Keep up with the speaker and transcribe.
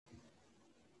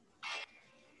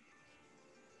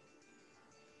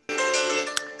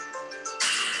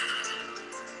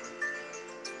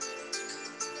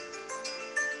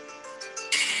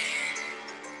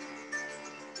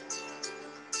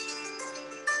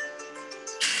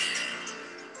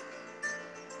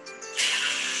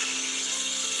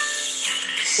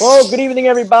Well, good evening,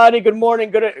 everybody. Good morning,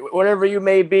 good whatever you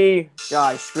may be.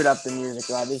 God, I screwed up the music.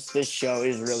 God, this show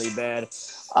is really bad.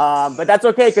 But that's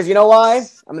okay because you know why?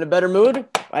 I'm in a better mood.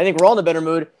 I think we're all in a better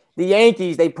mood. The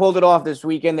Yankees, they pulled it off this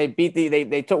weekend. They beat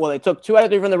they took 2 out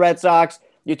of 3 from the Red Sox.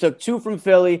 You took 2 from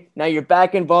Philly. Now you're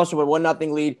back in Boston with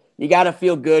 1-0 lead. You gotta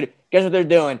feel good. Guess what they're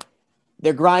doing?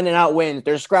 They're grinding out wins.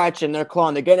 They're scratching. They're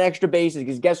clawing. They're getting extra bases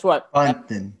because guess what?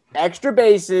 Bunting. Extra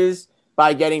bases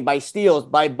by steals,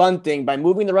 by bunting, by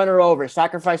moving the runner over,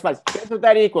 sacrifice flies. Guess what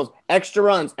that equals? Extra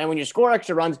runs. And when you score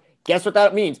extra runs, guess what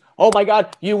that means? Oh my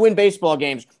God, you win baseball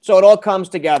games. So it all comes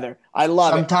together. I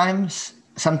love it.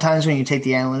 Sometimes when you take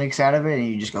the analytics out of it and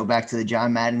you just go back to the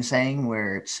John Madden saying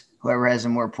where it's whoever has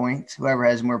more points at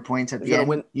the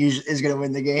end is going to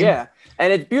win the game. Yeah,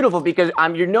 and it's beautiful because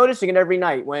you're noticing it every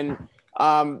night when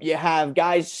you have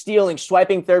guys stealing,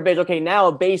 swiping third base. Okay, now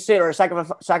a base hit or a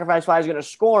sacrifice fly is going to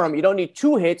score them. You don't need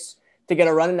 2 hits to get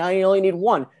a run, and now you only need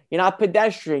 1. You're not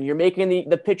pedestrian. You're making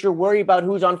the pitcher worry about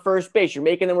who's on first base. You're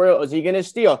making them worry, is he going to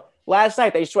steal? Last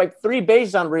night, they swiped 3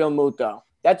 bases on Real Muto.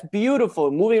 That's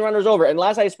beautiful, moving runners over. And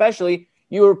last night especially,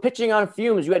 you were pitching on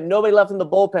fumes. You had nobody left in the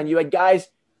bullpen. You had guys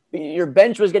 – your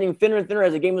bench was getting thinner and thinner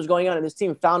as the game was going on, and this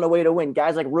team found a way to win.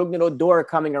 Guys like Rougned Odor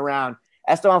coming around.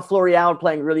 Esteban Florial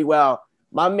playing really well.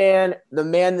 My man, the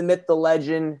myth, the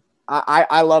legend.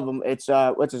 I love him. It's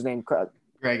what's his name?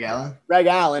 Greg Allen. Greg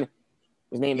Allen.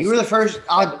 His name. You were the first.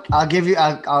 I'll give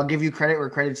you credit where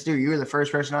credit's due. You were the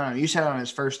first person on him. You said on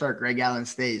his first start, Greg Allen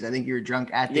stays. I think you were drunk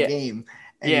at the game,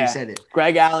 and you said it.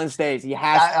 Greg Allen stays. He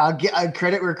has. I'll get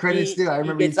credit where credit's due. I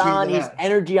remember he gets on. He's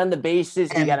energy on the bases.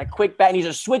 He got a quick bat, and he's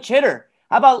a switch hitter.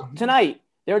 How about tonight?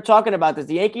 They were talking about this.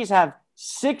 The Yankees have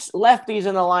 6 lefties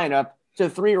in the lineup to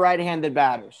 3 right-handed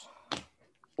batters.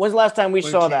 When's the last time we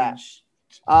saw that?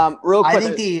 Real quick.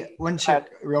 I think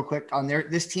real quick on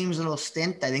this team's little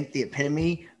stint. I think the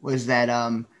epitome was that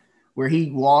where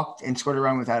he walked and scored a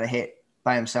run without a hit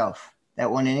by himself. That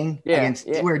 1 inning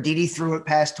where Didi threw it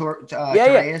past Torres. And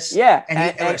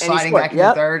he sliding back in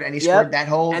the third, and he scored that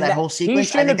whole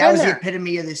sequence. I think that was the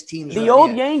epitome of this team. The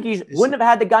old Yankees wouldn't have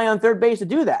had the guy on third base to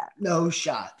do that. No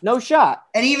shot.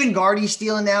 And even Guardy's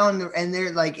stealing now, and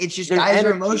they're like, it's just guys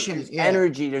are emotions.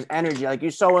 There's energy. Like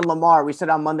you saw in Lamar, we said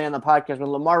on Monday on the podcast when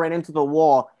Lamar ran into the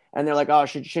wall, and they're like, oh,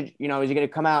 should is he going to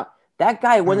come out? That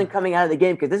guy wasn't coming out of the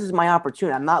game because this is my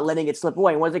opportunity. I'm not letting it slip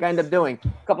away. And what does the guy end up doing?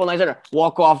 A couple of nights later,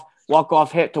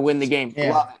 walk-off hit to win the game.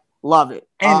 Yeah. Love it.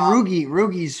 And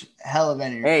Rugi's hell of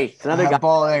energy. Hey, another guy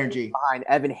ball energy. Behind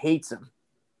Evan hates him.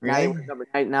 Really?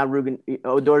 Now Rugen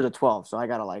Odor's a 12, so I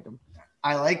gotta like him.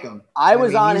 I like him. I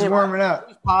was on he's him. Warming up. I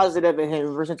was positive in him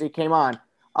ever since he came on.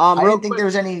 I didn't think there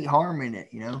was any harm in it,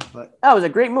 But that was a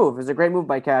great move. It was a great move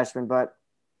by Cashman, but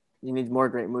he needs more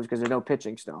great moves because there's no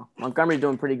pitching still. Montgomery's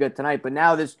doing pretty good tonight, but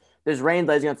now this rain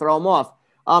delay is gonna throw him off.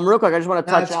 Real quick, I just want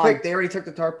to touch on. Quick. They already took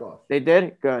the tarp off. They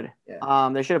did? Good. Yeah.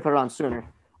 They should have put it on sooner.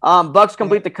 Bucks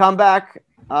complete the comeback.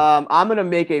 I'm going to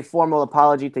make a formal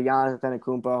apology to Giannis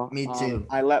Antetokounmpo. Me too.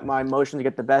 I let my emotions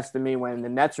get the best of me when the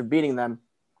Nets were beating them.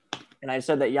 And I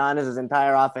said that Giannis'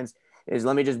 entire offense is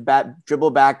let me just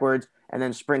dribble backwards and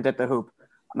then sprint at the hoop.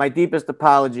 My deepest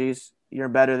apologies. You're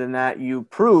better than that. You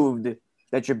proved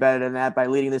that you're better than that by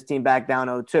leading this team back down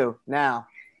 0-2. Now,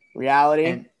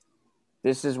 reality,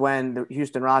 this is when the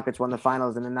Houston Rockets won the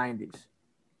finals in the 90s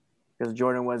because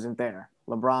Jordan wasn't there.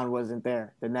 LeBron wasn't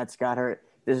there. The Nets got hurt.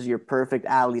 This is your perfect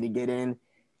alley to get in.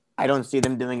 I don't see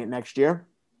them doing it next year,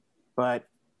 but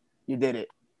you did it.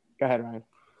 Go ahead, Ryan.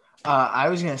 I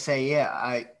was going to say,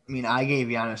 I gave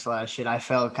Giannis a lot of shit. I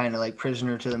felt kind of like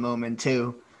prisoner to the moment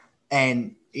too.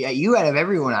 And you out of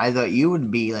everyone, I thought you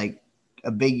would be like a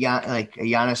big a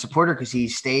Giannis supporter because he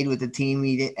stayed with the team.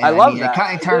 He did. And I love that. It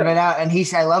kind of turned it out. And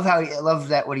I love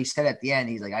that what he said at the end.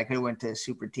 He's like, I could have went to a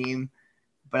super team,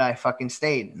 but I fucking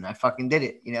stayed and I fucking did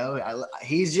it. I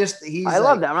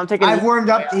love that. I've warmed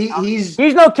up. He's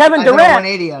no Kevin Durant.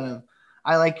 180 on him.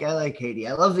 I like KD.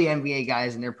 I love the NBA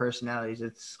guys and their personalities.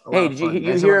 It's did you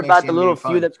hear about the little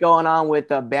feud that's going on with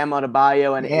Bam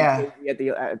Adebayo and at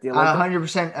the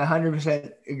Olympics?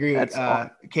 100% agree. That's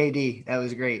KD, that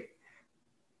was great.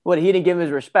 What, he didn't give him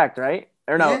his respect, right?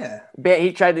 Or no? Yeah.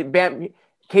 KD tried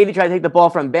to take the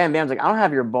ball from Bam. Bam's like, I don't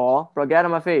have your ball, bro. Get out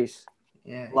of my face.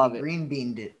 Yeah, love it. Green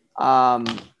beaned it.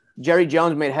 Jerry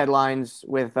Jones made headlines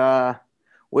with,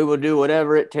 "We will do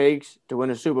whatever it takes to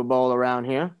win a Super Bowl around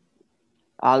here.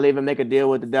 I'll even make a deal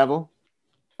with the devil."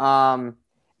 And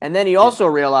then he also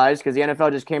realized, because the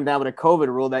NFL just came down with a COVID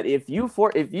rule, that if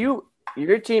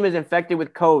your team is infected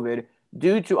with COVID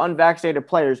due to unvaccinated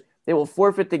players, they will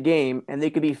forfeit the game and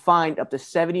they could be fined up to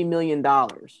 $70 million.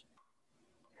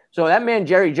 So that man,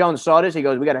 Jerry Jones, saw this. He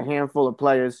goes, we got a handful of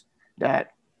players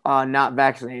that not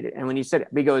vaccinated. And when he said it,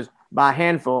 he goes, by a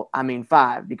handful, I mean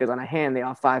 5, because on a hand, they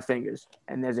are 5 fingers,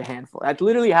 and there's a handful. That's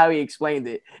literally how he explained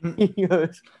it. He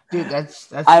goes, dude,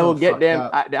 that's I will get them.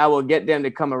 I will get them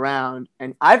to come around.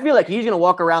 And I feel like he's going to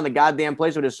walk around the goddamn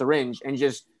place with a syringe and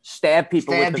just stab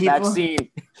people with the vaccine.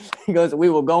 He goes, we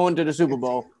will go into the Super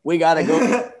Bowl. We got to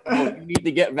go. You need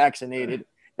to get vaccinated.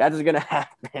 That is going to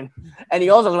happen. And he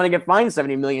also is going to get fined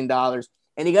 $70 million.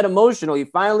 And he got emotional. He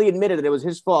finally admitted that it was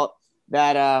his fault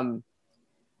that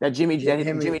Jimmy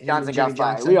Johnson got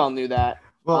fired. We all knew that.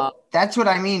 Well, that's what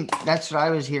I mean. That's what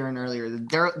I was hearing earlier.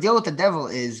 The deal with the devil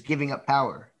is giving up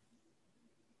power.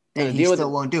 And he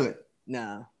still won't do it.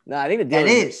 No, I think the deal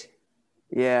is.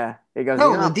 Yeah. It goes,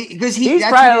 no, because he's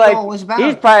probably like, was about.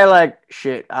 He's probably like,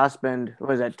 shit, I'll spend,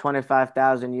 what is that,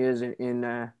 25,000 years in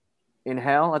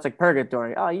hell? That's like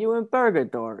purgatory. Oh, you in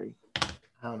purgatory. I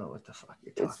don't know what the fuck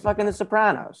you're talking about. It's fucking The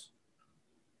Sopranos.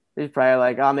 He's probably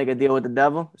like, I'll make a deal with the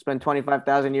devil, spend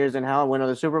 25,000 years in hell, win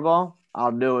the Super Bowl.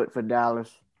 I'll do it for Dallas.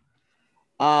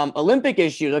 Olympic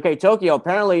issues. Okay, Tokyo,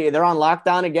 apparently they're on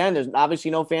lockdown again. There's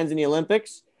obviously no fans in the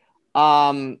Olympics.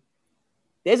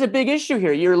 There's a big issue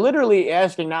here. You're literally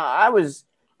asking now,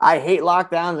 I hate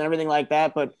lockdowns and everything like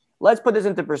that, but let's put this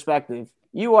into perspective.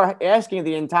 You are asking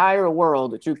the entire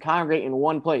world to congregate in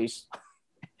one place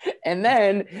and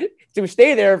then to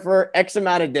stay there for X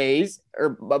amount of days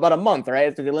or about a month, right?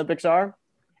 That's what the Olympics are.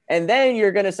 And then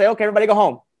you're going to say, okay, everybody go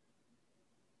home.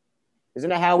 Isn't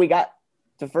that how we got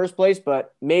to first place?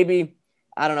 But maybe,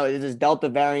 I don't know, it's this Delta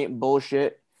variant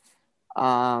bullshit.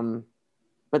 But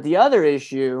the other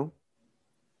issue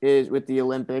is with the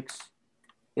Olympics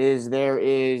is there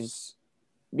is,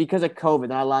 because of COVID,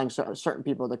 not allowing certain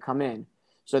people to come in.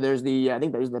 So there's I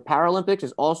think there's the Paralympics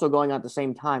is also going on at the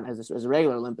same time as the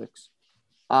regular Olympics.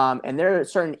 And there are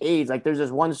certain aides, like there's this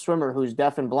one swimmer who's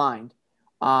deaf and blind.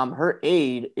 Her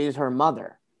aide is her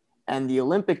mother. And the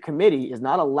Olympic Committee is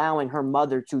not allowing her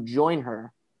mother to join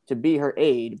her to be her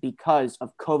aide because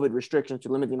of COVID restrictions to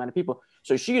limit the amount of people.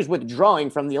 So she is withdrawing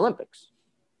from the Olympics.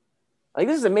 Like,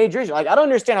 this is a major issue. Like, I don't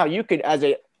understand how you could, as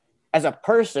a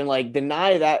person, like,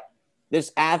 deny that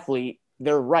this athlete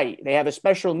their right. They have a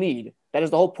special need. That is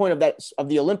the whole point of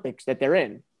the Olympics that they're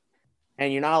in.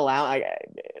 And you're not allowed.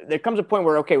 There comes a point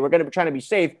where, okay, we're going to be trying to be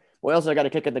safe. We also got to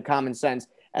kick at the common sense.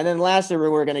 And then lastly,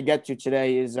 we're going to get to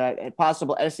today is a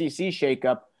possible SEC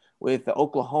shakeup with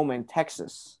Oklahoma and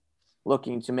Texas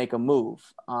looking to make a move.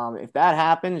 If that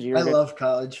happens, I love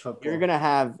college football. You're going to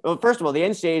have, well, first of all, the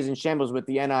NCAA is in shambles with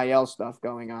the NIL stuff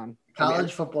going on.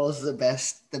 College football is the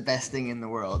best thing in the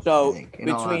world. So I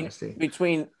think,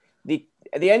 between the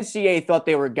NCAA thought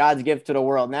they were God's gift to the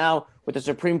world. Now with the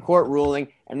Supreme Court ruling,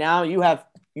 and now you have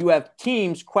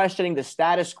teams questioning the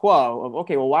status quo of,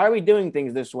 okay, well, why are we doing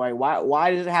things this way?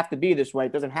 Why does it have to be this way?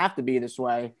 It doesn't have to be this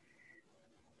way.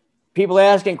 People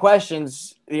asking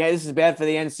questions. Yeah, this is bad for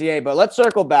the NCAA, but let's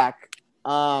circle back.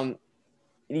 The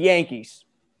Yankees.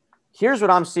 Here's what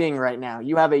I'm seeing right now.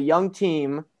 You have a young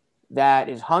team that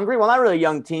is hungry. Well, not really a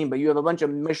young team, but you have a bunch of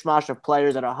mishmash of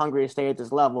players that are hungry to stay at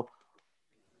this level.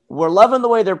 We're loving the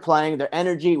way they're playing, their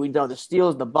energy. We know the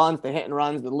steals, the bunts, the hit and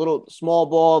runs, the little small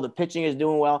ball, the pitching is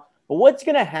doing well. But what's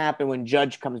going to happen when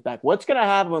Judge comes back? What's going to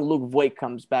happen when Luke Voit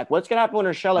comes back? What's going to happen when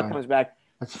Urshela comes back?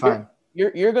 That's fine.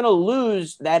 You're going to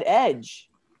lose that edge.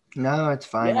 No, it's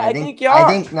fine. Yeah, I think you are. I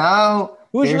think now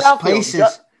who's your outfield?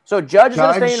 So Judge is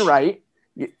going to stay in right.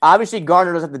 Obviously,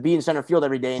 Gardner doesn't have to be in center field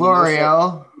every day.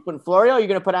 Florio. You putting Florio, you're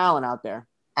going to put Allen out there.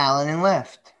 Allen in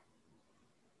left.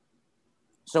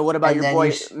 So what about your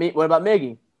boy? What about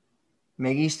Miggy?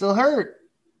 Miggy's still hurt.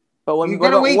 But when you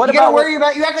gotta wait, you gotta worry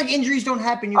about. You act like injuries don't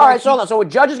happen. All right, so hold on. So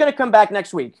Judge is going to come back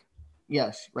next week.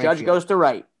 Yes, right. Judge goes to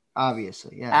right.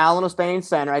 Obviously, yeah. Allen will stay in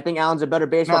center. I think Allen's a better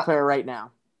baseball player right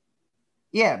now.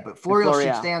 Yeah, but Florio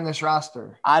should stay on this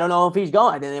roster. I don't know if he's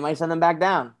going. I think they might send him back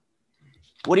down.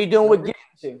 What are you doing with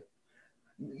Gibbs?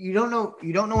 You don't know.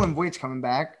 You don't know when Voigt's coming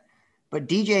back, but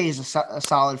DJ is a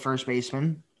solid first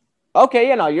baseman. Okay,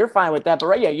 yeah, no, you're fine with that. But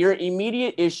right, yeah, your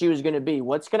immediate issue is going to be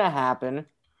what's going to happen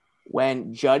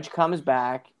when Judge comes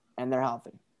back and they're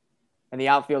healthy, and the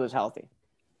outfield is healthy.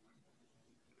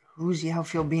 Who's the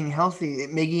outfield being healthy?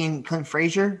 Miggy and Clint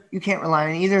Frazier? You can't rely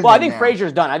on either of them. Well, I think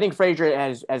Frazier's done. I think Frazier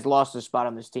has lost his spot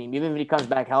on this team. Even if he comes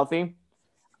back healthy,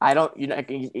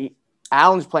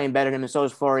 Allen's playing better than him, and so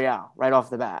is Florial right off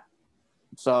the bat.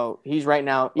 So he's right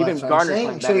now, even Gardner's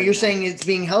playing better. So you're saying it's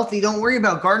being healthy. Don't worry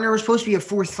about Gardner. Was supposed to be a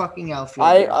fourth fucking outfield.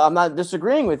 I'm not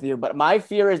disagreeing with you, but my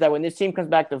fear is that when this team comes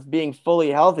back to being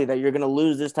fully healthy, that you're going to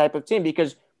lose this type of team,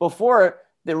 because before,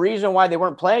 the reason why they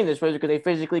weren't playing this was because they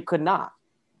physically could not.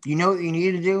 You know what you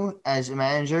need to do as a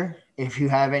manager, if you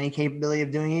have any capability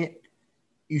of doing it?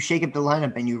 you shake up the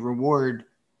lineup and you reward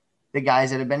the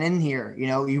guys that have been in here. You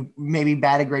know, you maybe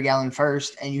batted Greg Allen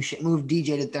first, and you should move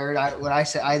DJ to third. I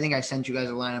think I sent you guys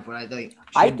a lineup. What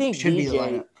I think should be the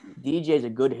lineup. DJ is a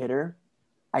good hitter.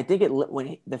 I think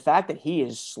the fact that he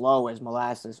is slow as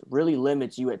molasses really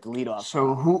limits you at the leadoff.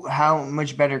 So how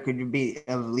much better could you be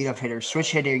of a leadoff hitter?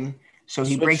 Switch hitting, so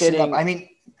he breaks it up. I mean,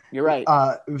 you're right.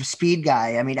 Speed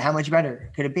guy. I mean, how much better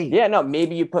could it be? Yeah, no,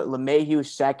 maybe you put LeMahieu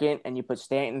second and you put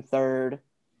Stanton third.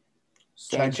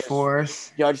 Judge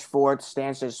fourth,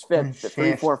 Sanchez fifth,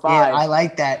 3, 4, 5. Yeah, I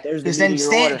like that.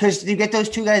 Because you get those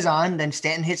two guys on, then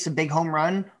Stanton hits the big home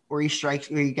run, or he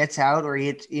strikes, or he gets out, or he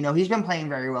hits. You know, he's been playing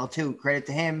very well too. Credit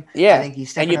to him. Yeah, I think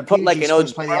he's stepping up. And you put like an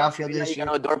Odor play the outfield this year.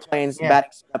 Odor playing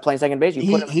second base.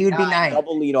 He would be nice.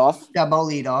 Double leadoff.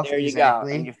 There you go.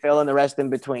 And you fill in the rest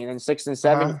in between. And 6 and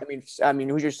 7. I mean,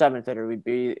 who's your seventh hitter? It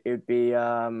would be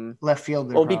left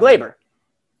fielder. It would be Gleyber.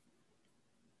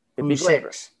 Who's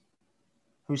 6?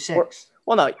 Who's 6?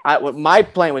 Well, no. My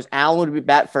plan was Allen would be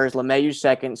bat first, LeMahieu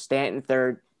second, Stanton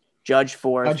third, Judge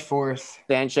fourth,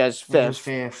 Sanchez fifth,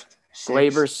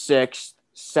 Gleyber sixth,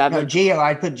 7. No, Gio.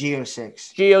 I'd put Gio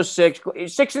 6. Gio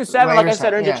 6, 6 and 7. Like I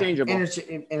said, are interchangeable.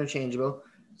 Interchangeable.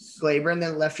 Gleyber and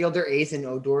then left fielder 8th and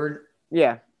Odor.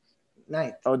 Yeah.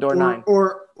 9th. Odor 9.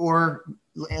 Or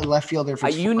left fielder for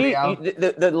you need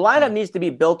the lineup needs to be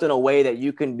built in a way that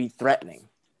you can be threatening.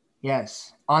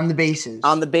 Yes, on the bases,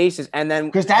 and then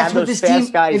because that's what this team.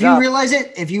 If you realize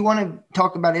it, if you want to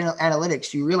talk about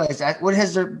analytics, you realize that what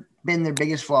has been their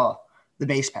biggest flaw? The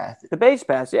base path. The base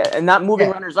pass, yeah, and not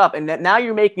moving runners up, and now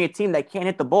you're making a team that can't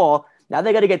hit the ball. Now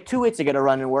they got to get 2 hits to get a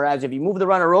run, and whereas if you move the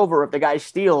runner over, if the guy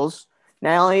steals,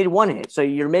 now you only need 1 hit, so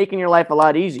you're making your life a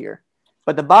lot easier.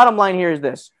 But the bottom line here is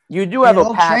this: you do have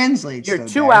a path. You're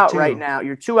 2 out right now.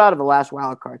 You're 2 out of the last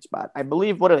wild card spot. I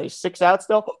believe. What are they? 6 out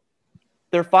still.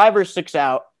 They're 5 or 6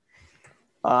 out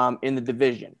in the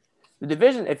division. The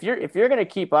division, if you're going to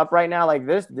keep up right now like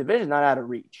this, the division's not out of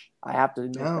reach. I have to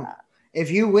admit that. If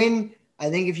you win, I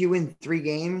think if you win 3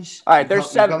 games. All right,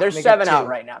 there's 7. There's 7 out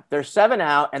right now. They're 7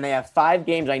 out, and they have 5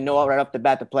 games. I know right off the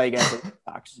bat to play against the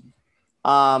Sox.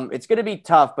 It's going to be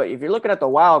tough, but if you're looking at the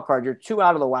wild card, you're 2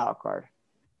 out of the wild card.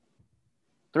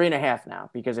 3.5 now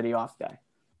because of the off day.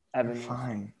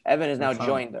 Evan has now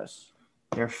joined us.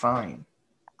 They're fine.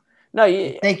 No,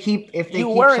 if they keep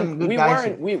some good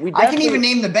guys. I can even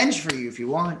name the bench for you if you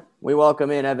want. We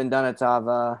welcome in Evan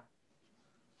Dunatov,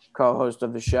 co-host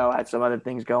of the show. I had some other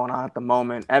things going on at the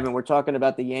moment. Evan, we're talking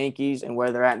about the Yankees and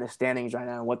where they're at in the standings right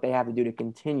now and what they have to do to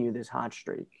continue this hot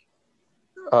streak.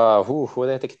 Who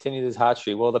they have to continue this hot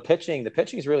streak? Well, the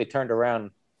pitching's really turned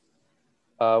around.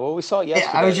 What we saw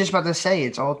yesterday. I was just about to say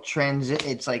it's all transit.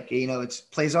 It's like it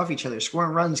plays off each other.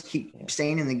 Scoring runs keep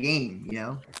staying in the game.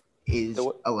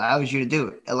 Allows you to do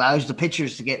it. Allows the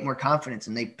pitchers to get more confidence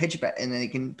and they pitch better and they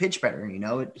can pitch better.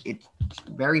 It's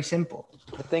very simple.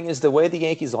 The thing is, the way the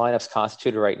Yankees lineup's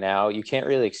constituted right now, you can't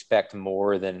really expect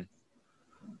more than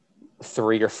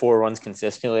 3 or 4 runs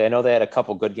consistently. I know they had a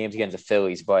couple good games against the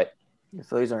Phillies, but the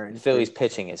Phillies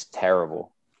pitching is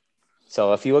terrible.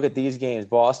 So if you look at these games,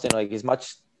 Boston, like as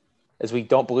much as we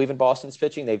don't believe in Boston's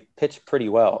pitching, they've pitched pretty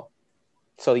well.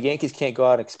 So the Yankees can't go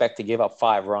out and expect to give up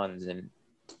 5 runs and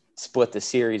split the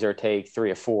series or take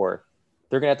 3 or 4.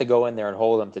 They're going to have to go in there and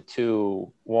hold them to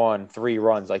 2, 1, 3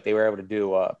 runs like they were able to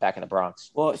do back in the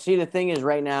Bronx. Well, see, the thing is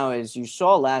right now is you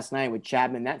saw last night with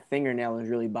Chapman, that fingernail is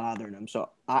really bothering him. So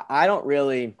I don't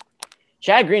really –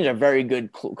 Chad Green's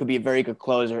could be a very good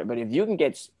closer, but if you can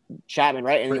get Chapman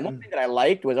right – and the one thing that I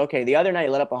liked was, okay, the other night he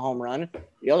let up a home run.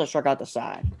 He also struck out the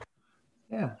side.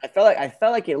 Yeah. I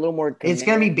felt like a little more. It's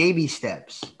going to be baby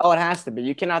steps. Oh, it has to be.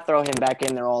 You cannot throw him back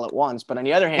in there all at once. But on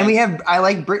the other hand, I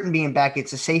like Britton being back.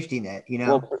 It's a safety net,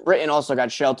 Well, Britton also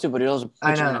got shelled too, but he was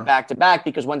pitching back to back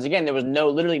because once again there was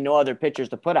literally no other pitchers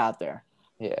to put out there.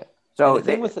 Yeah. So the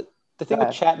thing with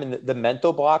Chapman, the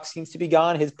mental block seems to be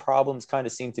gone. His problems kind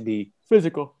of seem to be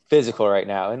physical right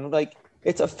now, and like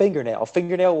it's a fingernail. A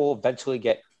fingernail will eventually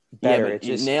get better. Yeah, it's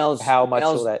just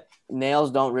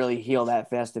nails don't really heal that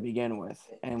fast to begin with.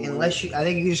 And I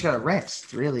think you just got to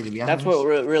rest, really, to be honest. That's what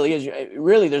it really is.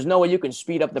 Really, there's no way you can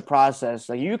speed up the process.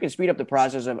 Like you can speed up the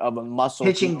process of a muscle.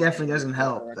 Pitching definitely doesn't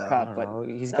help, though.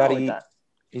 He's got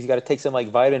to take some like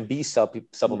vitamin B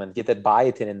supplement, get that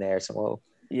biotin in there.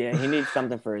 Yeah, he needs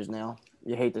something for his nail.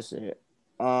 You hate to see it.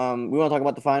 We want to talk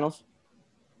about the finals?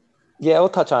 Yeah, we'll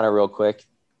touch on it real quick.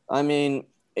 I mean,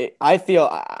 I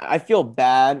feel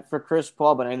bad for Chris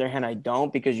Paul, but on the other hand, I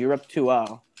don't because you're up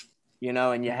 2-0,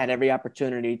 and you had every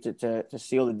opportunity to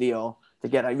seal the deal to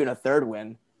get even a third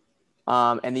win.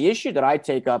 And the issue that I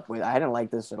take up with, I didn't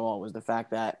like this at all, was the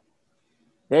fact that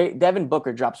Devin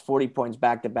Booker drops 40 points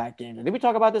back-to-back games. Did we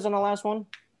talk about this on the last one?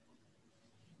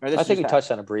 I think we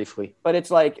touched on it briefly. But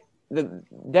it's like the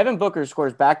Devin Booker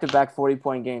scores back-to-back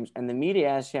 40-point games, and the media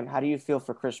asks him, how do you feel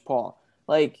for Chris Paul?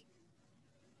 Like,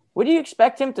 what do you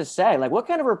expect him to say? Like, what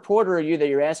kind of reporter are you that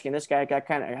you're asking this guy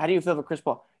how do you feel for Chris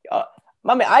Paul?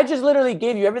 My man, I just literally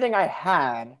gave you everything I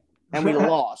had, and we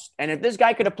lost. And if this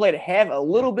guy could have played a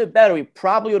little bit better, we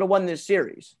probably would have won this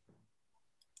series.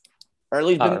 Or at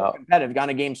least been more competitive, gone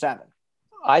to Game 7.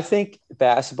 I think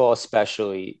basketball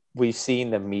especially, we've seen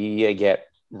the media get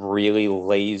really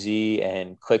lazy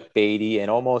and clickbaity and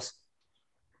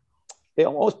they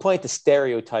almost point to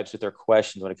stereotypes with their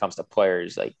questions when it comes to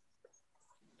players. Like,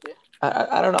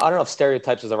 I don't know if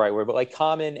stereotypes is the right word, but like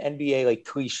common NBA like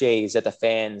cliches that the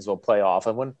fans will play off.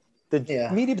 And when the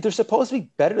media, they're supposed to be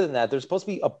better than that. They're supposed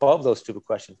to be above those stupid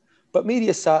questions. But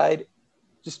media side,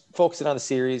 just focusing on the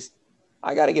series,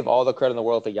 I got to give all the credit in the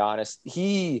world to Giannis.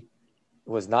 He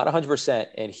was not 100%,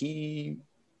 and he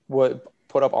would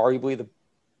put up arguably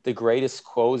the greatest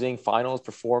closing finals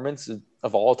performance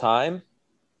of all time.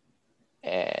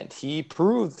 And he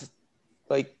proved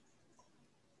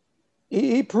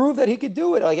he proved that he could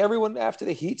do it. Like everyone after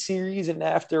the Heat series and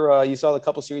after you saw the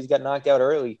couple series got knocked out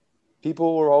early,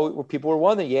 people were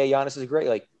wondering, Giannis is great.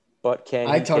 Like, but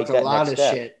can he take that next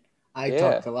step? I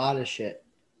talked a lot of shit.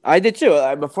 I did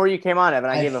too. Before you came on, Evan,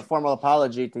 I gave a formal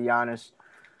apology to Giannis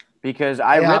because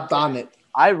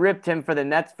I ripped him for the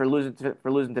Nets for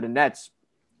losing to the Nets.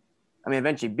 I mean,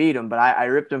 eventually beat him, but I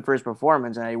ripped him for his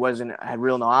performance, and had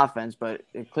no offense. But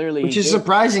it clearly, which is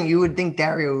surprising. You would think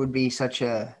Dario would be such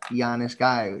a Giannis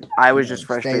guy. I was just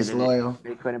frustrated. Stays loyal.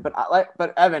 They couldn't. But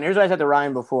Evan, here's what I said to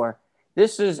Ryan before.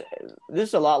 This is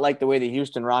a lot like the way the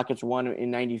Houston Rockets won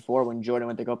in '94 when Jordan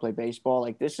went to go play baseball.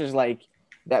 Like this is like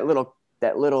that little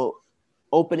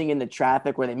opening in the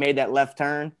traffic where they made that left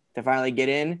turn to finally get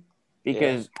in.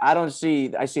 Because I see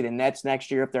the Nets next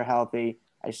year if they're healthy.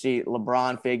 I see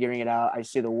LeBron figuring it out. I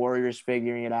see the Warriors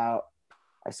figuring it out.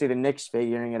 I see the Knicks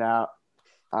figuring it out.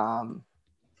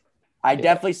 I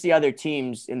definitely see other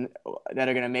teams that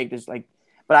are going to make this like.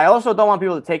 But I also don't want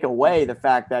people to take away the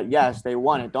fact that yes, they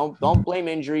won it. Don't blame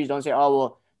injuries. Don't say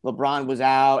well LeBron was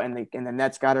out and the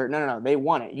Nets got hurt. No, they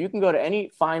won it. You can go to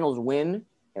any finals win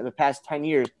in the past 10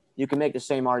 years. You can make the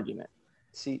same argument.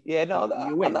 See, you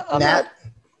win.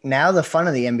 Now the fun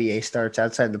of the NBA starts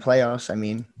outside the playoffs. I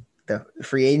mean. The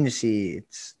free agency,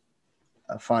 it's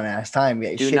a fun ass time.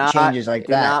 Changes like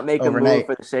that. Do not make overnight. A move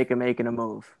for the sake of making a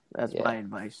move. That's my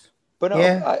advice. But no,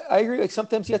 I agree. Like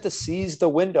sometimes you have to seize the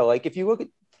window. Like if you look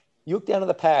down to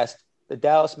the past, the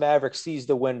Dallas Mavericks seized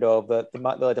the window of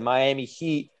the Miami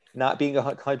Heat not being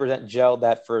 100% gelled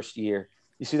that first year.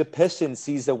 You see the Pistons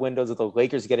seize the windows of the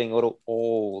Lakers getting a little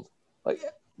old. Like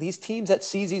these teams that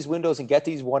seize these windows and get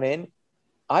these one in.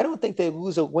 I don't think they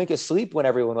lose a wink of sleep when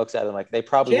everyone looks at them. Like they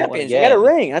probably won't again. They got a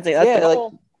ring. That's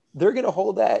like they're going to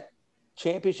hold that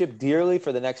championship dearly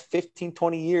for the next 15,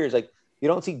 20 years. Like you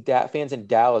don't see fans in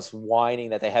Dallas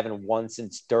whining that they haven't won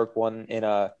since Dirk won in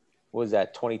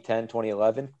 2010,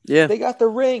 2011. Yeah. They got the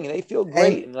ring and they feel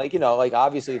great. And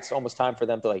obviously it's almost time for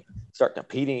them to like start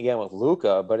competing again with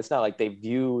Luka, but it's not like they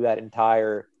view that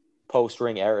entire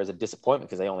post-ring era as a disappointment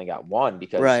because they only got one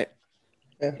because right.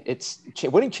 It's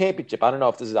winning championship. I don't know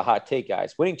if this is a hot take,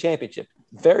 guys. Winning championship,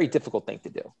 very difficult thing to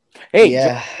do. Hey,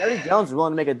 Jerry Jones is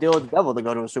willing to make a deal with the devil to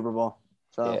go to a Super Bowl.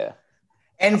 So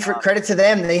and for credit to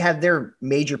them, they have their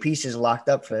major pieces locked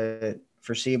up for the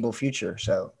foreseeable future.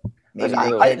 So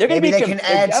maybe they can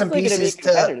add some pieces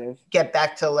to get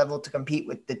back to a level to compete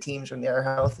with the teams when they're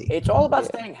healthy. It's all about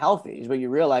staying healthy, is what you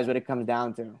realize what it comes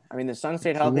down to. I mean, the Suns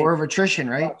stayed healthy. War of attrition,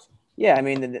 right? Yeah, I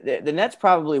mean the Nets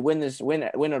probably win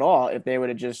it all if they would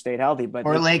have just stayed healthy. But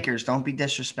Lakers, don't be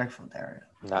disrespectful, Dario.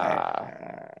 Nah,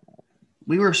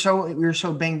 we were so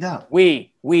banged up.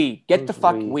 Just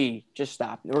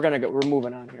stop. We're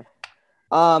moving on here.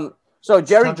 So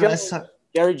Jerry Jones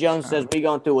says we're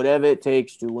going to do whatever it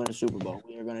takes to win a Super Bowl.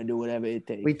 We are going to do whatever it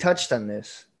takes. We touched on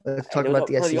this. Let's talk about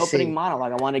the SEC. The opening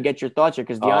monologue. I want to get your thoughts here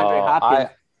because DeAndre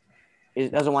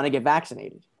Hopkins doesn't want to get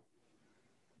vaccinated.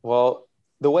 Well.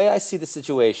 The way I see the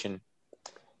situation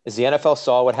is the NFL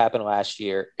saw what happened last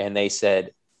year and they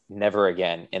said never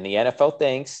again. And the NFL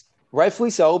thinks,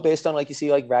 rightfully so, based on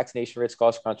vaccination rates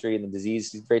across the country and the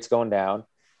disease rates going down,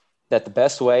 that the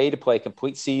best way to play a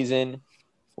complete season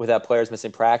without players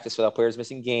missing practice, without players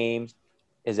missing games,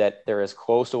 is that they're as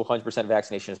close to 100%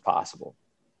 vaccination as possible.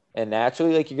 And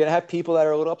naturally, you're going to have people that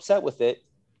are a little upset with it.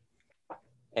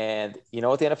 And you know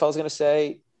what the NFL is going to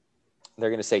say?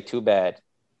 They're going to say, too bad.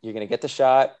 You're going to get the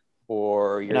shot.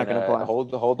 or you're not going to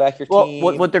hold back your team.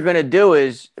 Well, what they're going to do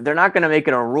is they're not going to make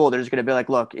it a rule. They're just going to be like,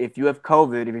 look, if you have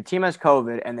COVID, if your team has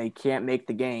COVID and they can't make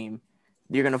the game,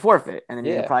 you're going to forfeit, and then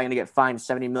you're probably going to get fined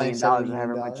 $70 million, or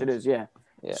however much it is. Yeah.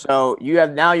 So you're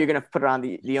going to put it on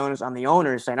the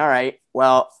owners saying, all right,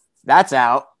 well, that's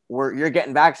out. You're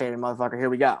getting vaccinated, motherfucker. Here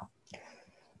we go.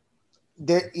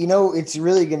 It's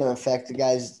really going to affect the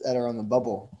guys that are on the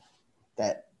bubble.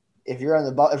 That if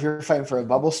you're fighting for a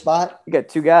bubble spot, you got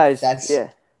two guys.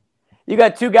 You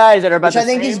got two guys that are about. Which I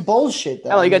think is bullshit. Though.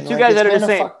 No, you got two guys that are the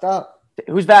same. Fucked up.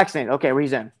 Who's vaccinated? Okay, where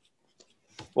he's in.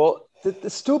 Well, the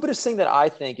stupidest thing that I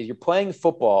think is you're playing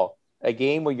football, a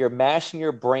game where you're mashing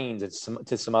your brains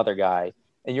to some other guy,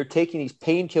 and you're taking these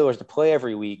painkillers to play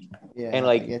every week. Yeah,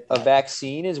 and a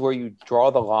vaccine is where you draw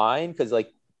the line because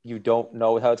you don't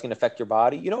know how it's going to affect your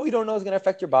body. You know what you don't know is going to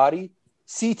affect your body?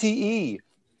 CTE,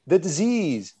 the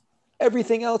disease,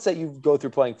 everything else that you go through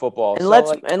playing football.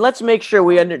 And let's make sure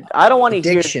I don't want to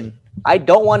hear. I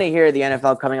don't want to hear the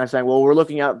NFL coming out saying, "Well, we're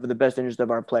looking out for the best interest of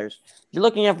our players." You're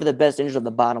looking out for the best interest of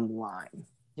the bottom line.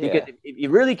 Yeah. Because if you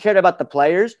really cared about the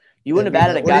players, you wouldn't have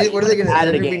added a guy. What are they going to add?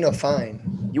 There'd be no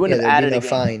fine. You wouldn't have added a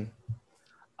fine.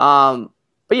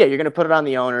 But yeah, you're going to put it on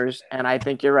the owners, and I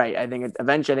think you're right. I think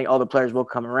eventually, all the players will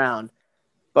come around.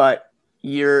 But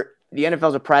the NFL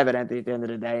is a private entity at the end of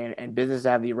the day, and businesses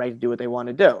have the right to do what they want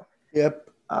to do. Yep.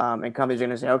 And companies are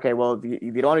going to say, okay, well, if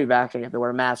you don't want to be vaccinated, you have to wear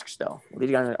a mask still. Well,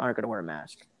 these guys aren't going to wear a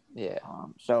mask. Yeah.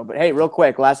 But hey, real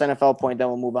quick, last NFL point, then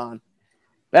we'll move on.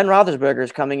 Ben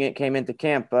Roethlisberger came into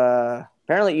camp,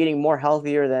 apparently eating more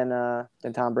healthier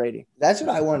than Tom Brady. That's what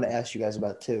I wanted to ask you guys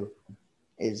about too.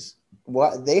 Is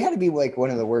what they had to be like one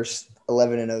of the worst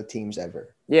 11-0 teams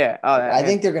ever. Yeah. I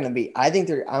think they're going to be.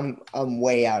 I'm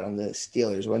way out on the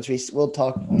Steelers. We'll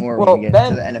talk more when we get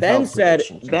to the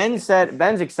NFL.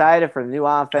 Ben's excited for the new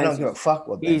offense. I don't give a fuck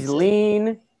what Ben he's said.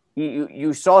 Lean.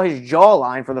 You saw his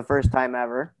jawline for the first time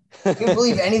ever. Can you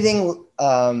believe anything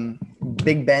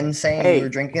Big Ben saying? We were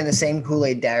drinking the same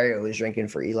Kool-Aid Dario was drinking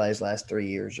for Eli's last 3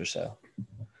 years or so.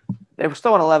 They were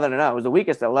still on 11-0. It was the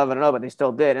weakest at 11-0, but they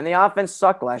still did. And the offense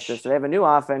sucked last year, so they have a new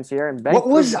offense here. And Ben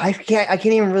I can't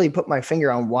even really put my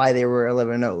finger on why they were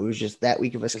 11-0. It was just that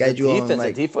week of a schedule.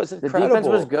 The defense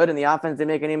was good, and the offense didn't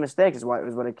make any mistakes. Is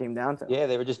what it came down to. Yeah,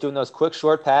 they were just doing those quick,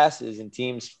 short passes, and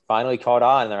teams finally caught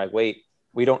on. And they're like, "Wait,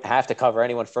 we don't have to cover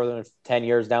anyone further than 10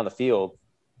 yards down the field."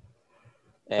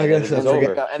 And I guess it was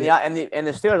over. And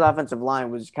the Steelers' offensive line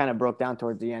was kind of broke down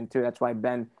towards the end too. That's why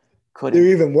Ben couldn't.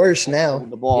 They're even worse now.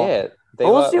 The ball. Yeah.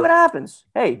 We'll see what happens.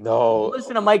 Hey, no.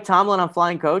 Listen to Mike Tomlin on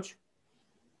Flying Coach.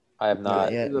 I have not.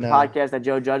 The podcast that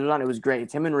Joe Judge was on. It was great.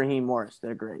 It's him and Raheem Morris.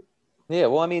 They're great. Yeah,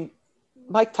 well, I mean,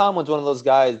 Mike Tomlin's one of those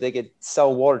guys, they could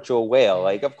sell water to a whale.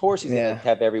 Of course he's going to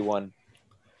have everyone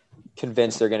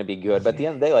convinced they're going to be good. But at the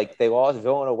end of the day, they lost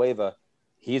Villanueva.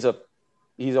 He's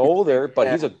older,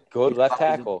 but he's a good left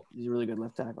tackle. He's a really good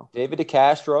left tackle. David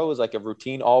DeCastro is a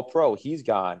routine all-pro. He's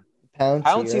gone.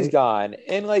 Pouncey's gone.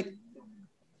 And,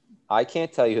 I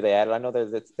can't tell you who they added. I know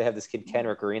they have this kid,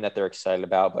 Kenrick Green, that they're excited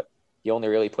about, but he only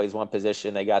really plays one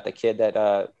position. They got the kid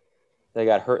that they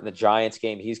got hurt in the Giants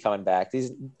game. He's coming back.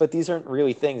 These aren't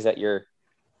really things that you're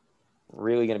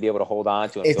really going to be able to hold on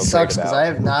to. And it sucks because I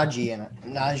have Najee,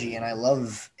 and I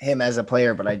love him as a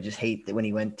player, but I just hate that when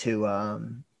he went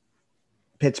to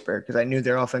Pittsburgh because I knew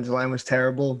their offensive line was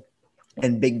terrible,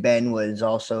 and Big Ben was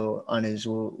also on his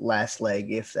last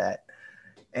leg, if that.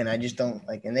 And I just don't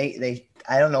like, and they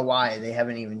I don't know why they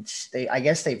haven't even. I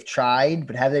guess they've tried,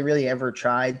 but have they really ever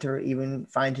tried to even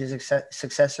find his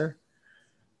successor?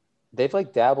 They've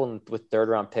dabbled with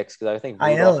third-round picks because I think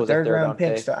Rudolph was third-round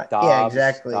picks. Yeah,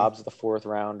 exactly. Dobbs was the fourth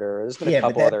rounder. There's been a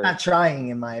couple but other. Not trying,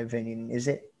 in my opinion, is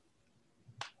it?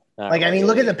 Look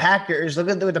at the Packers. Look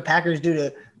at what the Packers do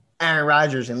to Aaron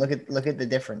Rodgers, and look at the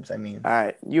difference. I mean, all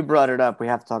right, you brought it up. We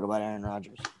have to talk about Aaron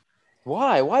Rodgers.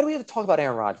 Why? Why do we have to talk about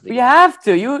Aaron Rodgers? You have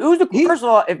to. First of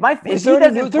all, if he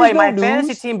doesn't play, my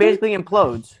fantasy team basically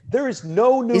implodes. There is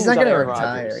no news. He's not going to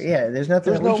retire. Rodgers. Yeah, there's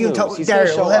nothing. There's no news.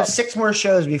 We'll have 6 more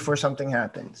shows before something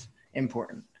happens.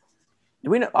 Important. I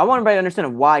want everybody to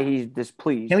understand why he's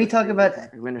displeased. Can we talk about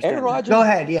Aaron Rodgers? Go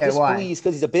ahead. Yeah, displeased why?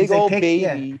 Because he's a big old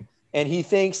baby, and he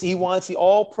thinks he wants the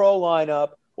All-Pro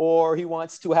lineup, or he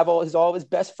wants to have all of his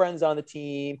best friends on the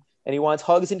team. And he wants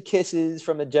hugs and kisses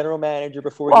from the general manager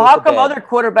before he goes to bed. How come other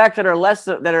quarterbacks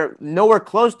that are nowhere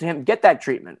close to him get that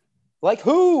treatment? Like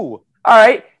who? All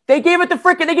right. They gave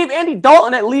Andy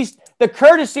Dalton at least the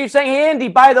courtesy of saying, hey, Andy,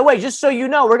 by the way, just so you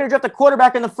know, we're going to draft a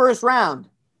quarterback in the first round.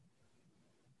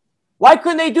 Why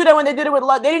couldn't they do that when they did it with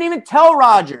They didn't even tell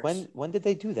Rodgers. When did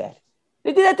they do that?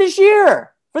 They did that this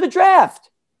year for the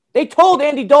draft. They told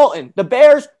Andy Dalton. The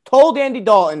Bears told Andy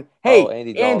Dalton, "Hey,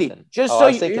 Andy, just so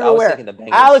you're aware,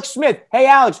 Alex Smith. Hey,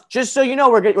 Alex, just so you know,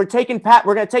 we're taking Pat.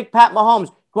 We're going to take Pat Mahomes.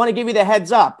 We want to give you the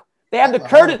heads up. They have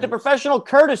the professional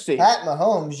courtesy. Pat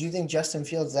Mahomes. You think Justin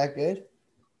Fields that good?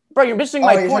 Bro, you're missing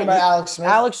my point. About Alex Smith.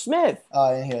 Alex Smith. Oh,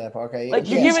 I didn't hear that part. Okay, like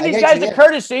you're giving these guys the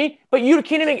courtesy, but you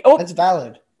can't even. Oh, that's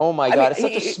valid. Oh my God, it's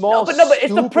such a small. But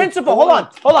it's the principle.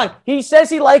 Hold on. He says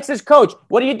he likes his coach.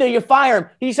 What do? You fire him.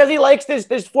 He says he likes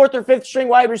this fourth or fifth string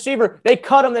wide receiver. They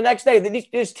cut him the next day.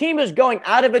 This team is going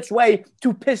out of its way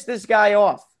to piss this guy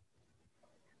off.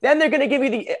 Then they're going to give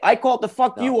you I call it the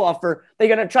fuck you offer. They're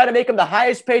going to try to make him the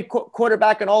highest paid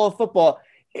quarterback in all of football.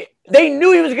 They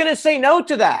knew he was going to say no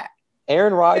to that.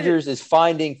 Aaron Rodgers is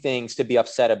finding things to be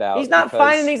upset about. He's not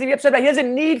finding things to be upset about. He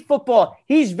doesn't need football.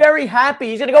 He's very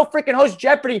happy. He's going to go freaking host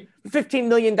Jeopardy for $15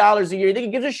 million a year. You think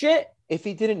he gives a shit? If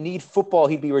he didn't need football,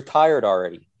 he'd be retired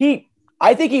already.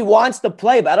 I think he wants to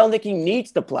play, but I don't think he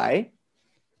needs to play.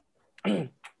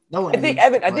 No, I think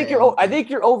Evan. I think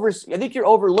you're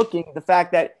overlooking the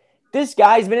fact that this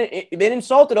guy's been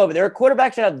insulted over. There are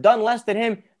quarterbacks that have done less than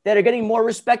him that are getting more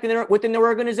respect within their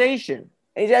organization,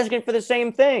 and he's asking for the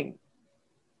same thing.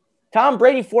 Tom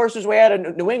Brady forced his way out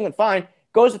of New England. Fine,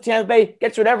 goes to Tampa Bay,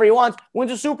 gets whatever he wants,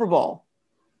 wins a Super Bowl.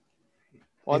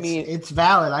 Well, it's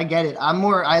valid. I get it.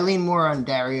 I lean more on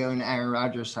Dario and Aaron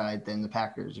Rodgers' side than the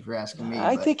Packers, if you're asking me.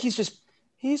 I think he's just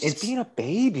being a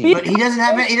baby. But he doesn't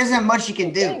have much he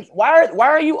can do. Why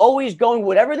are you always going,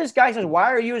 whatever this guy says,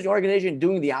 why are you as an organization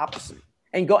doing the opposite?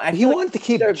 And go. He wanted to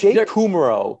keep Jake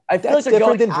Kumaro. That's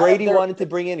different than Brady wanted to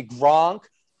bring in Gronk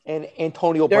and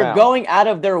Antonio Brown. They're going out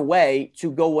of their way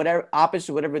to go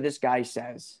whatever this guy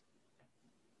says.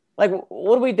 Like,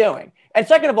 what are we doing? And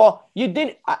second of all,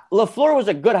 LaFleur was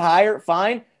a good hire,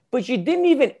 fine, but you didn't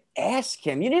even ask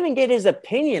him. You didn't even get his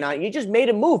opinion on it. You just made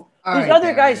a move. These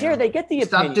other guys here, they get the opinion.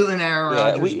 Stop doing Aaron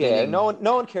Rodgers. No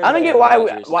one cares. I don't get why.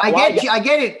 I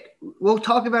get it. We'll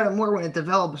talk about it more when it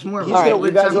develops more.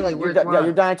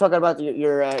 You're dying talking about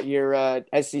your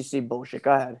SEC bullshit.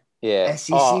 Go ahead. Yeah.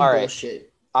 SEC bullshit. Right.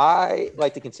 I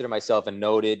like to consider myself a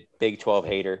noted Big 12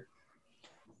 hater.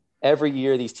 Every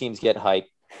year, these teams get hyped.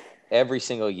 Every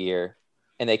single year,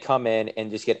 and they come in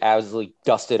and just get absolutely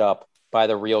dusted up by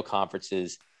the real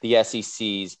conferences, the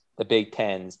SECs, the Big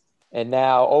Tens, and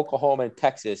now Oklahoma and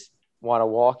Texas want to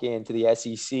walk into the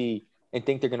SEC and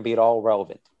think they're going to be at all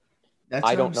relevant. That's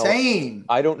what I'm saying.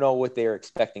 I don't know what they're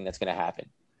expecting that's going to happen.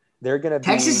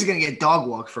 Texas is going to get dog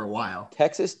walked for a while.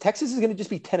 Texas is going to just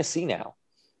be Tennessee now.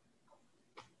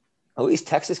 At least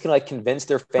Texas can convince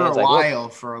their fans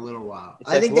for a little while.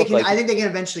 I think they can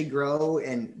eventually grow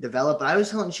and develop. But I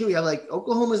was telling Chewy, I'm like,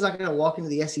 Oklahoma's not going to walk into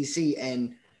the SEC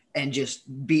and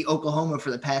just be Oklahoma for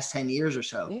the past 10 years or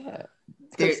so. Yeah,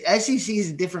 SEC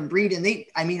is a different breed, and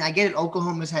I get it.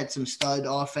 Oklahoma's had some stud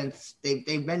offense. They've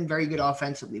been very good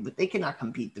offensively, but they cannot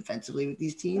compete defensively with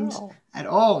these teams at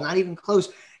all, not even close.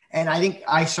 And I think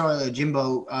I saw the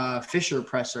Jimbo Fisher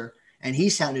presser. And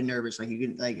he sounded nervous, he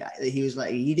didn't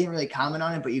really comment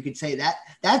on it, but you could say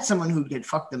that's someone who get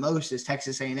fucked the most is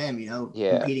Texas A&M.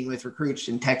 Competing with recruits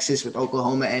in Texas with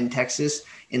Oklahoma and Texas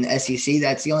in the SEC.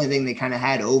 That's the only thing they kind of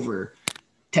had over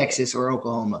Texas or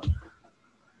Oklahoma.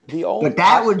 But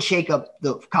that would shake up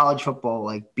the college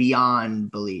football beyond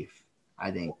belief,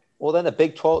 I think. Well, then the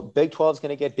Big 12 is going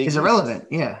to get big. It's irrelevant,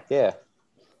 yeah. Yeah.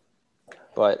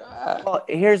 But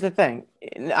here's the thing.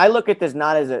 I look at this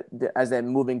not as a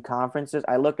moving conferences.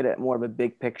 I look at it more of a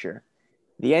big picture.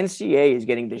 The NCAA is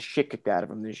getting the shit kicked out of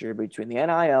them this year between the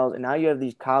NILs, and now you have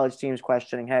these college teams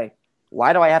questioning, hey,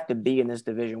 why do I have to be in this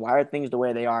division? Why are things the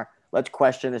way they are? Let's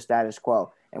question the status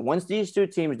quo. And once these two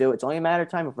teams do it, it's only a matter of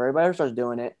time before everybody starts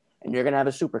doing it, and you're going to have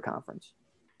a super conference.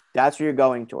 That's what you're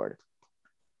going toward.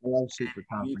 I love super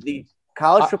conference. The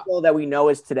college football that we know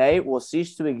is today will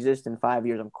cease to exist in 5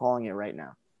 years. I'm calling it right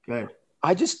now. Good.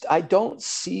 I don't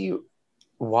see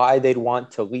why they'd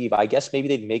want to leave. I guess maybe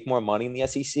they'd make more money in the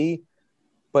SEC,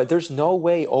 but there's no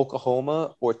way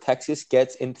Oklahoma or Texas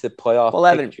gets into the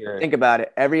playoff picture. Think about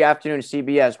it. Every afternoon,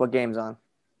 CBS, what game's on?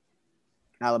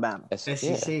 Alabama. SEC.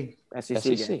 Yeah.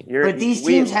 SEC. But these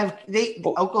teams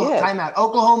timeout.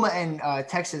 Oklahoma and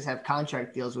Texas have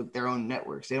contract deals with their own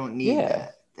networks. They don't need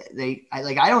that.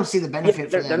 I don't see the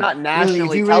benefit for them. They're not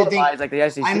nationally televised like the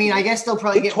SEC. I mean, I guess they'll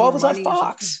probably Big get 12 more is on money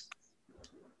Fox.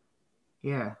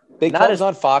 Yeah. Big 12 is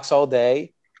on Fox all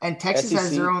day. And Texas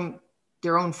has their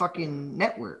own fucking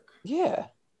network. Yeah.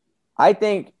 I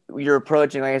think you're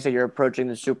approaching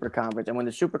the super conference. And when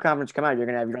the super conference come out, you're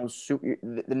going to have your own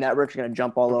the networks are going to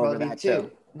jump all over that too.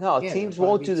 No, teams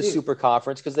won't do the super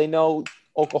conference because they know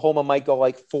Oklahoma might go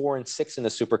 4-6 in the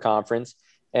super conference.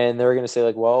 and they're going to say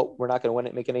like, well, we're not going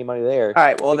to make any money there. All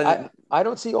right. Well, then I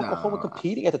don't see Oklahoma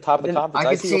competing at the top of the conference.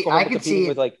 I see Oklahoma competing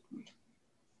with like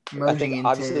merging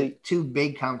into two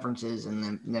big conferences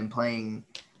and then playing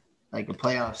like a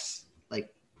playoffs,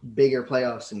 like bigger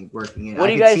playoffs and working in. What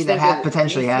do you guys think?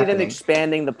 Potentially happening. Them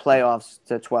expanding the playoffs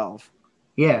to 12.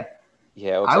 Yeah.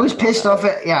 Yeah. I was pissed off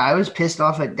at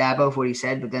Dabo for what he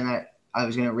said, but then I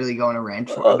was gonna really go on a rant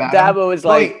about Dabo him. is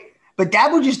like. But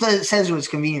Dabo just says it was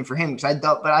convenient for him because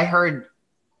I heard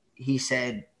he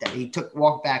said that he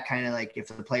walked back kind of like if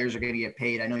the players are going to get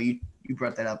paid. I know you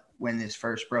brought that up when this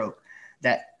first broke,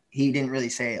 that he didn't really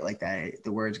say it like that.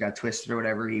 The words got twisted or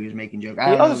whatever. He was making jokes.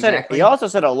 He also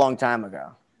said it a long time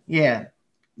ago. Yeah,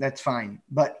 that's fine.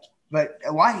 But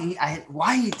why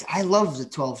I love the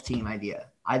 12 team idea.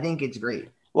 I think it's great.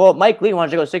 Well, Mike Lee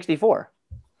wanted to go 64.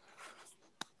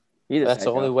 That's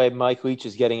the only way Mike Leach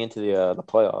is getting into the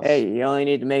playoffs. Hey, you only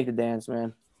need to make the dance,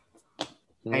 man.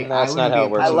 Hey, that's not how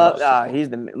it works. I love.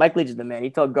 Mike Leach is the man. He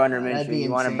told Gardner Minshew, "You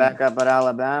want to back up at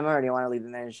Alabama, or do you want to lead the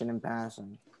nation in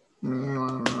passing?"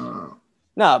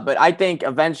 No, but I think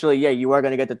eventually, you are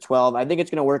going to get to 12. I think it's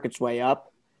going to work its way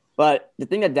up. But the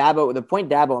point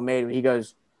Dabo made, he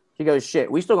goes,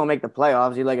 shit, we still gonna make the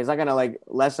playoffs. He's like, it's not gonna like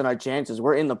lessen our chances.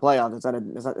 We're in the playoffs.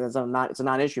 It's a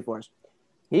non-issue for us.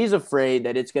 He's afraid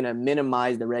that it's going to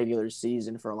minimize the regular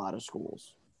season for a lot of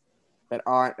schools that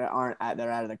aren't out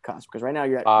of the cusp. Because right now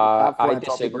you're at top four. I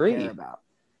disagree.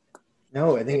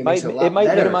 No, I think it might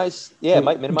minimize. Yeah, it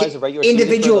might minimize the regular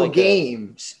individual season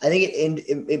games. I think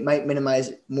it might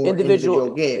minimize more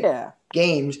individual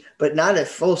games, but not a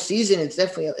full season. It's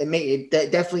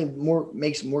definitely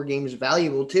makes more games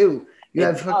valuable too. You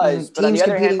have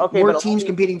teams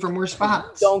competing for more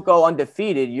spots. Don't go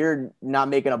undefeated. You're not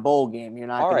making a bowl game. You're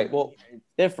not. All right. Well,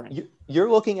 different. You're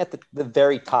looking at the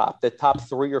very top, the top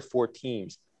 3 or 4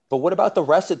 teams. But what about the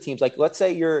rest of the teams? Like, let's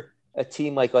say you're a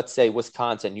team like, let's say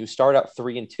Wisconsin. You start out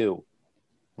 3-2.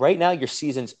 Right now, your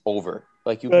season's over.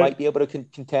 Like, you might be able to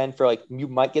contend for you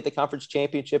might get the conference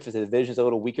championship if the division's a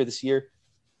little weaker this year.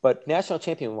 But national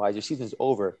champion-wise, your season's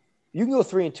over. You can go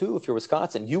 3-2 if you're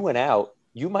Wisconsin. You went out.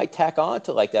 You might tack on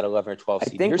to like that 11 or 12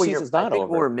 seed. Your season's not over. I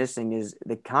think what we're missing is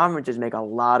the conferences make a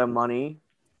lot of money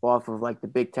off of like the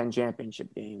Big Ten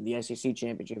championship game, the SEC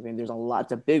championship game.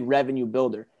 It's a big revenue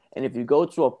builder. And if you go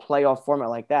to a playoff format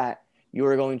like that, you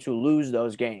are going to lose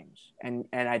those games. And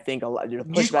I think a lot. You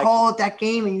just call it that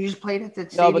game and you just play it at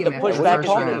that stadium. No, but the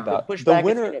pushback the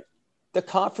winner, the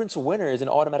conference winner is an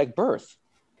automatic berth.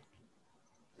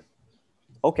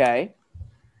 Okay.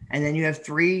 And then you have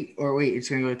 3, or wait, it's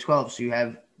going to go to 12. So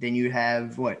you'd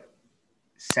have what?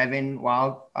 7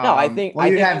 wild. No, I think you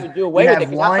would do away with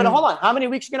it. But hold on, how many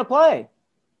weeks are you going to play?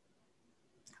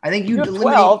 I think you'd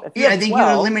eliminate. I think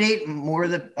you'd eliminate more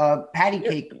of the patty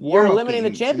cake. You're eliminating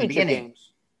the championship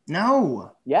games.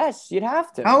 No. Yes, you'd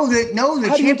have to. No,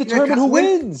 how do you determine who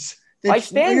wins? By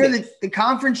standing. The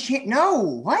conference champ. No,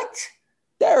 what?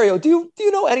 Dario, do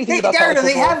you know anything about college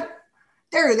football?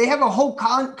 They have a whole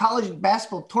college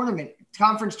basketball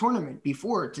conference tournament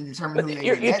before to determine who they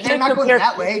get. They're not going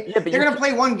that way. Yeah, they're going to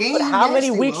play one game. How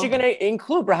many weeks are you going to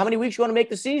include, bro? How many weeks you want to make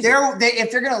the season?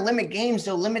 If they're going to limit games,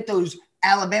 they'll limit those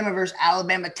Alabama versus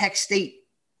Alabama Tech State.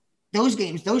 Those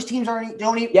games, those teams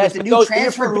don't even with the new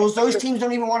transfer rules. Those teams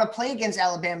don't even want to play against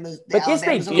Alabama. But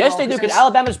yes, they do because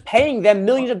Alabama's paying them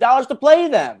millions of dollars to play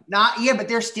them. But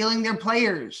they're stealing their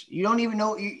players. You don't even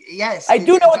know. Yes, I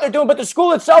do know what they're doing, but the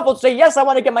school itself will say, "Yes, I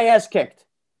want to get my ass kicked."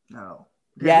 No.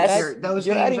 Yes,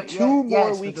 you're adding 2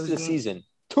 more weeks to the season.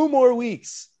 2 more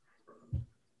weeks.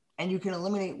 And you can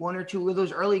eliminate 1 or 2 of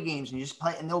those early games and just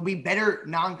play, and there'll be better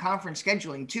non-conference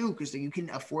scheduling too because you can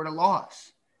afford a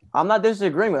loss. I'm not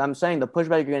disagreeing with. I'm saying the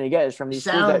pushback you're going to get is from these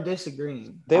schools.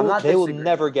 Disagreeing. They will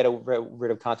never get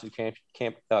rid of conference championship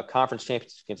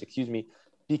games. Excuse me,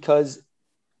 because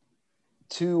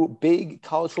to big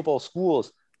college football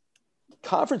schools,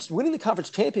 winning the conference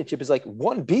championship is like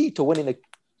 1B to winning the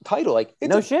title. Like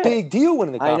it's a big deal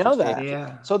winning the conference championship.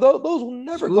 Yeah. So those will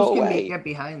never go away. Get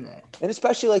behind that. And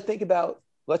especially like think about,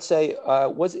 let's say,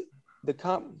 was it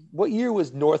what year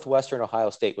was Northwestern Ohio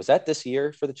State? Was that this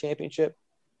year for the championship?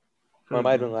 Or it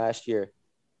might have been last year.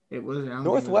 It was.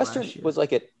 Northwestern was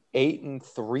like an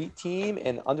 8-3 team,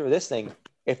 and under this thing,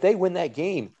 if they win that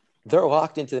game, they're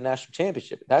locked into the national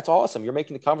championship. That's awesome. You're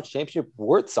making the conference championship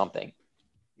worth something.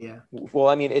 Yeah. Well,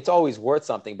 I mean, it's always worth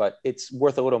something, but it's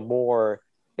worth a little more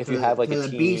if you have like a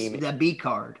team. The B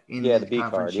card. The B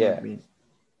card. Yeah.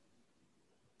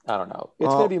 I don't know. It's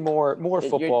going to be more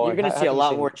football. You're going to see a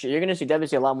lot more. You're going to definitely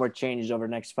see a lot more changes over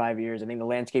the next 5 years. I think the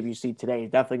landscape you see today is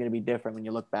definitely going to be different when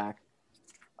you look back.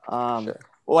 Sure.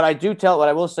 What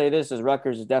I will say this is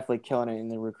Rutgers is definitely killing it in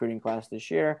the recruiting class this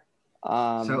year.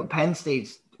 So Penn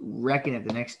State's wrecking it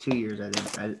the next 2 years.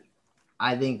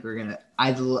 I think we're gonna.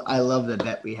 I love the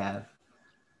bet we have.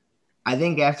 I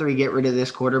think after we get rid of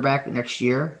this quarterback next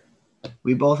year,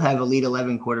 we both have Elite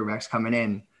 11 quarterbacks coming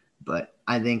in. But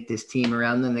I think this team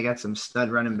around them, they got some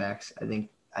stud running backs. I think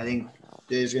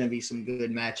there's going to be some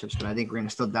good matchups, but I think we're going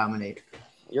to still dominate.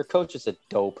 Your coach is a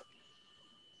dope.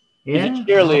 Yeah, he's a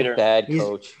cheerleader. Bad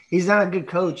coach. He's not a good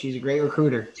coach. He's a great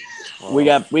recruiter. Oh. We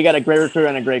got a great recruiter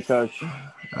and a great coach.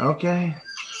 Okay.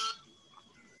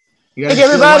 You guys,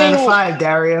 everybody. 1 out of 5,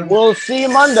 Dario. We'll see you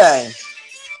Monday.